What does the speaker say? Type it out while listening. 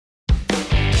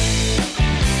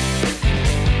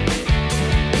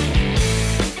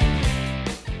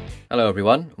Hello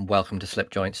everyone, and welcome to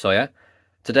Slipjoint Sawyer.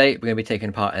 Today we're going to be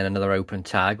taking part in another open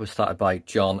tag. Was started by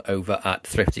John over at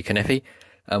Thrifty Kniffy,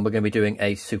 and we're going to be doing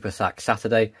a Super Sack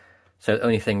Saturday. So the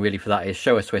only thing really for that is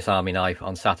show a Swiss Army knife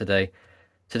on Saturday.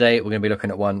 Today we're going to be looking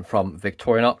at one from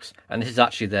Victorinox, and this is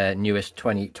actually their newest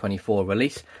 2024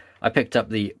 release. I picked up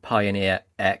the Pioneer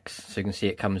X, so you can see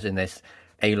it comes in this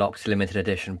ALOX limited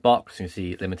edition box. You can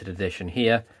see limited edition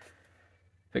here,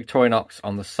 Victorinox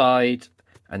on the side,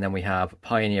 and then we have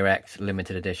Pioneer X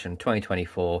limited edition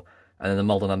 2024, and then the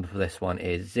model number for this one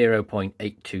is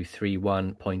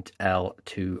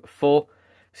 0.8231.L24.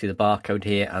 See the barcode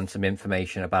here and some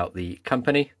information about the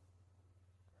company.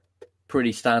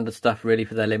 Pretty standard stuff really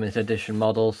for their limited edition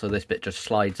model. So this bit just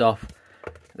slides off,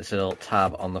 this little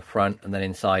tab on the front, and then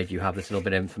inside you have this little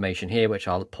bit of information here, which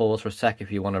I'll pause for a sec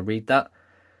if you want to read that.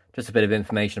 Just a bit of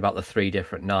information about the three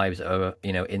different knives that are,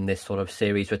 in this sort of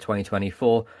series for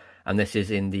 2024. And this is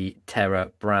in the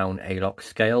Terra brown ALOX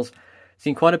scales.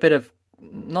 Seen quite a bit of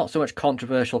not so much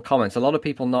controversial comments. A lot of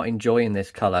people not enjoying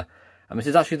this colour. And this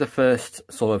is actually the first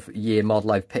sort of year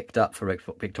model I've picked up for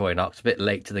Victorinox. A bit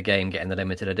late to the game getting the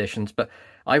limited editions, but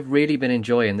I've really been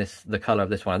enjoying the colour of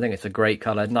this one. I think it's a great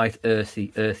colour, nice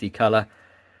earthy colour.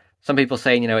 Some people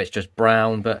saying, it's just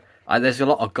brown, but there's a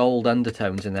lot of gold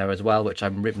undertones in there as well, which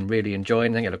I'm really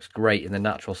enjoying. I think it looks great in the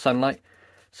natural sunlight.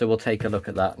 So we'll take a look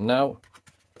at that now.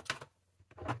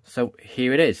 So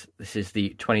here it is. This is the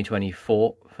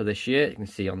 2024 for this year. You can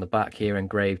see on the back here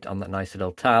engraved on that nice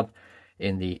little tab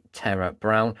in the Terra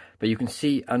brown. But you can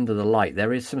see under the light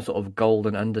there is some sort of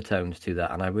golden undertones to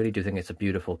that, and I really do think it's a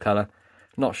beautiful colour.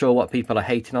 Not sure what people are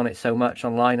hating on it so much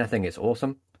online. I think it's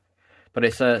awesome. But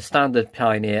it's a standard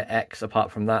Pioneer X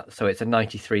apart from that. So it's a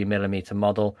 93mm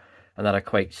model, and that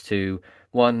equates to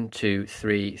 1, 2,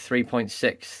 3, 3.6,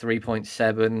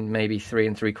 3.7, maybe 3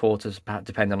 3/4,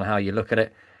 depending on how you look at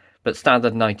it. But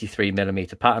standard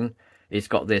 93mm pattern. It's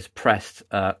got this pressed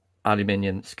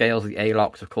aluminium scales, the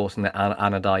ALOX, of course, and they're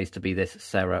anodized to be this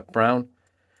Terra brown. You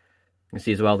can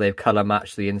see as well they've colour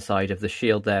matched the inside of the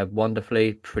shield there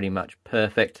wonderfully, pretty much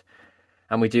perfect.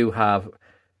 And we do have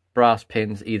brass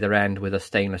pins either end with a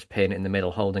stainless pin in the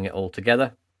middle holding it all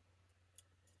together.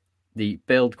 The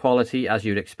build quality, as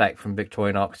you'd expect from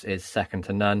Victorinox, is second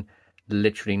to none.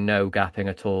 Literally no gapping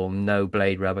at all, no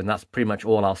blade rub, and that's pretty much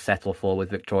all I'll settle for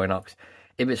with Victorinox.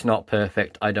 If it's not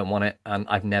perfect, I don't want it, and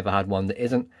I've never had one that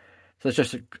isn't. So it's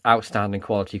just outstanding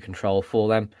quality control for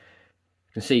them.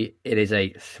 You can see it is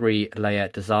a 3-layer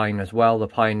design as well, the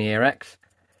Pioneer X.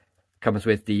 Comes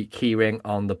with the keyring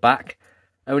on the back.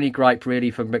 Only gripe really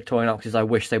from Victorinox is I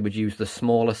wish they would use the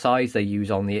smaller size they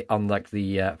use on the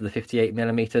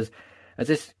 58mm, as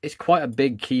this is quite a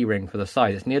big keyring for the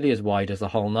size. It's nearly as wide as the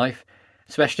whole knife,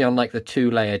 especially on like the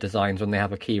 2-layer designs when they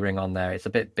have a keyring on there. It's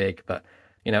a bit big, but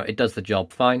it does the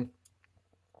job fine.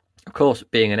 Of course,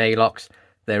 being an ALOX,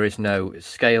 there is no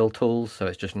scale tools, so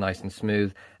it's just nice and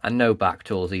smooth, and no back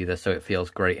tools either, so it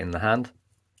feels great in the hand.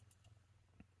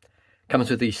 Comes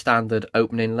with the standard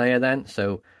opening layer then,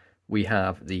 so we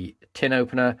have the tin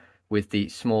opener with the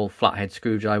small flathead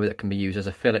screwdriver that can be used as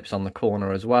a Phillips on the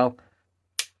corner as well.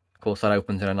 Of course, that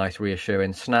opens in a nice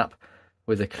reassuring snap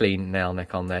with a clean nail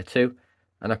nick on there too.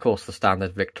 And of course, the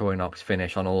standard Victorinox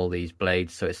finish on all these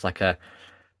blades. So it's like a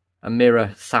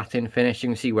mirror satin finish. You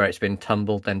can see where it's been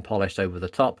tumbled, then polished over the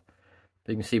top.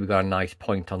 But you can see we've got a nice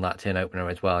point on that tin opener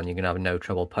as well, and you're going to have no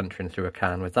trouble punching through a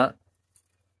can with that.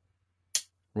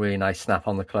 Really nice snap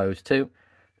on the close too.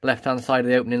 Left hand side of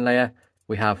the opening layer,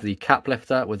 we have the cap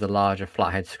lifter with the larger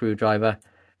flathead screwdriver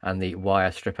and the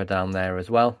wire stripper down there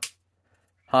as well.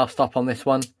 Half stop on this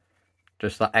one,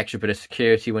 just that extra bit of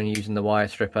security when using the wire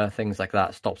stripper, things like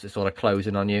that, stops it sort of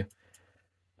closing on you.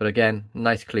 But again,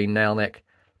 nice clean nail nick.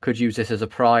 Could use this as a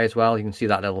pry as well. You can see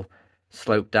that little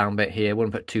slope down bit here.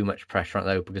 Wouldn't put too much pressure on it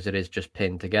though, because it is just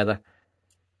pinned together.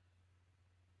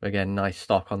 Again, nice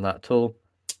stock on that tool.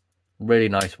 Really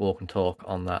nice walk and talk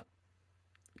on that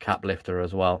cap lifter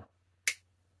as well.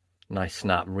 Nice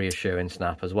snap, reassuring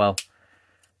snap as well.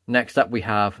 Next up we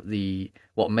have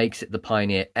what makes it the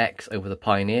Pioneer X over the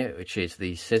Pioneer, which is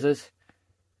the scissors.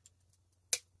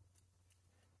 You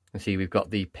can see we've got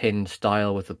the pinned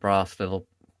style with the brass little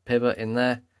pivot in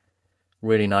there.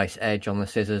 Really nice edge on the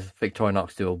scissors.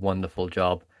 Victorinox do a wonderful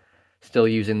job. Still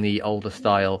using the older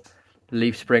style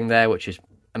leaf spring there, which is,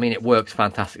 it works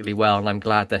fantastically well, and I'm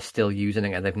glad they're still using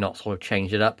it and they've not sort of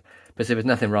changed it up. Because if there's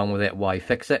nothing wrong with it, why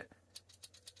fix it?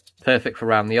 Perfect for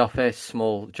around the office,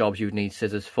 small jobs you'd need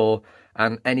scissors for,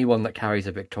 and anyone that carries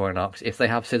a Victorinox, if they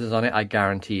have scissors on it, I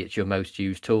guarantee it's your most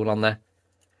used tool on there.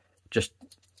 Just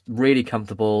really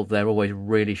comfortable. They're always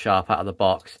really sharp out of the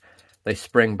box. They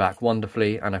spring back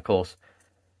wonderfully, and of course,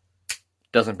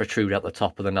 doesn't protrude at the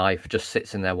top of the knife, just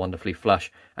sits in there wonderfully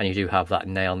flush, and you do have that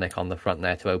nail nick on the front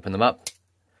there to open them up.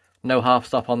 No half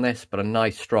stop on this, but a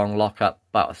nice strong lockup,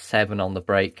 about a 7 on the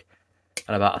break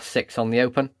and about a 6 on the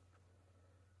open.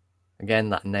 Again,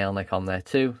 that nail nick on there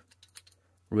too.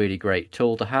 Really great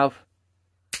tool to have.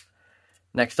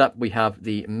 Next up, we have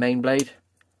the main blade.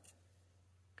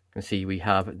 You can see we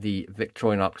have the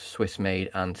Victorinox Swiss made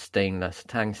and stainless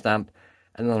tang stamp,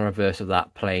 and then the reverse of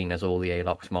that, plain as all the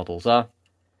Alox models are.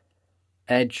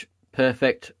 Edge,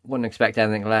 perfect. Wouldn't expect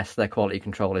anything less. Their quality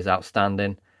control is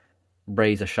outstanding.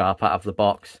 Razor sharp out of the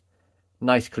box.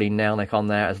 Nice clean nail nick on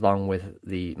there, along with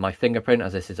my fingerprint,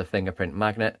 as this is a fingerprint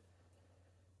magnet.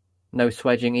 No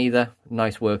swedging either.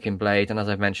 Nice working blade, and as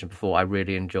I've mentioned before, I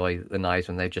really enjoy the knives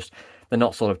when they're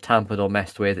not sort of tampered or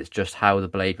messed with. It's just how the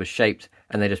blade was shaped,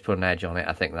 and they just put an edge on it.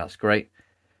 I think that's great.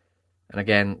 And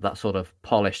again, that sort of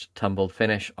polished, tumbled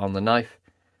finish on the knife.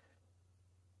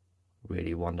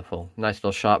 Really wonderful. Nice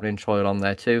little sharpening choil on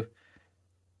there too.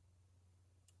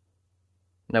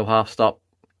 No half stop.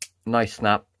 Nice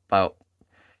snap.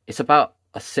 It's about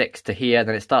a 6 to here,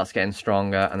 then it starts getting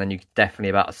stronger, and then you definitely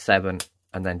about a 7,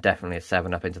 and then definitely a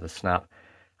 7 up into the snap.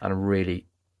 And really,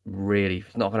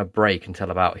 it's not going to break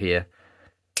until about here.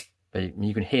 But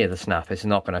you can hear the snap. It's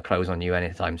not going to close on you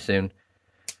anytime soon.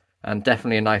 And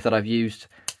definitely a knife that I've used.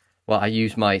 Well, I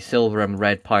used my silver and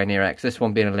red Pioneer X. This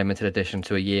one being a limited edition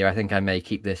to a year. I think I may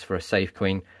keep this for a safe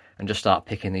queen and just start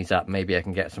picking these up. Maybe I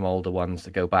can get some older ones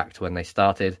to go back to when they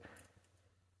started.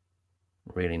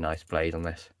 Really nice blade on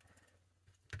this.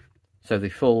 So the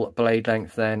full blade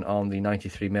length then on the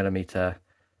 93mm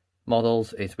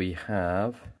models is we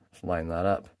have, let's line that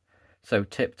up. So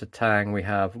tip to tang we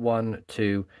have 1,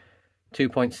 2,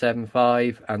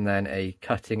 2.75, and then a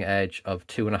cutting edge of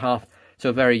 2.5. So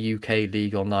a very UK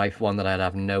legal knife, one that I'd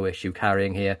have no issue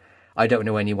carrying here. I don't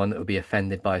know anyone that would be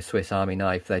offended by a Swiss Army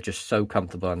knife. They're just so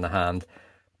comfortable in the hand.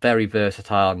 Very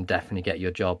versatile, and definitely get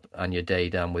your job and your day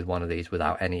done with one of these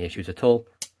without any issues at all.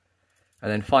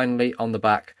 And then finally on the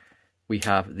back we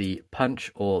have the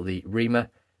punch, or the reamer.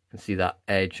 You can see that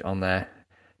edge on there.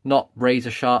 Not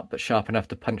razor sharp, but sharp enough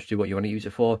to punch through what you want to use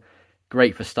it for.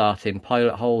 Great for starting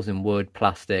pilot holes in wood,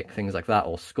 plastic, things like that,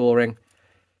 or scoring.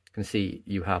 You can see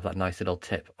you have that nice little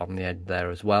tip on the end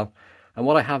there as well. And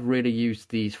what I have really used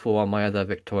these for on my other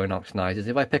Victorinox knives is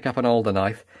if I pick up an older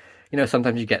knife, you know,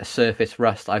 sometimes you get surface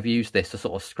rust. I've used this to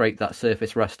sort of scrape that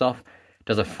surface rust off. It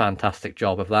does a fantastic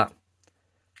job of that.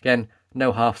 Again,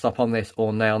 no half stop on this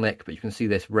or nail nick, but you can see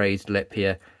this raised lip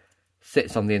here.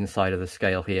 Sits on the inside of the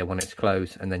scale here when it's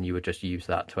closed, and then you would just use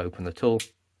that to open the tool.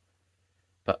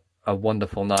 But a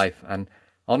wonderful knife, and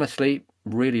honestly,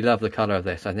 really love the colour of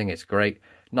this. I think it's great.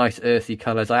 Nice earthy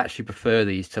colours. I actually prefer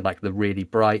these to like the really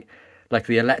bright, like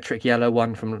the electric yellow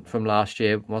one from last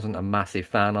year. Wasn't a massive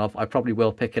fan of. I probably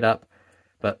will pick it up,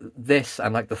 but this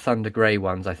and like the thunder grey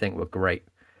ones I think were great.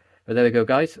 But there we go,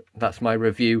 guys. That's my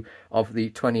review of the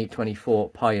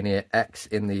 2024 Pioneer X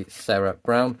in the Terra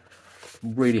brown.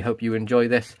 Really hope you enjoy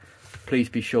this. Please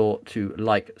be sure to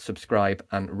like, subscribe,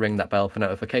 and ring that bell for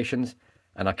notifications.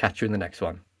 And I'll catch you in the next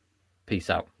one. Peace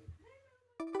out.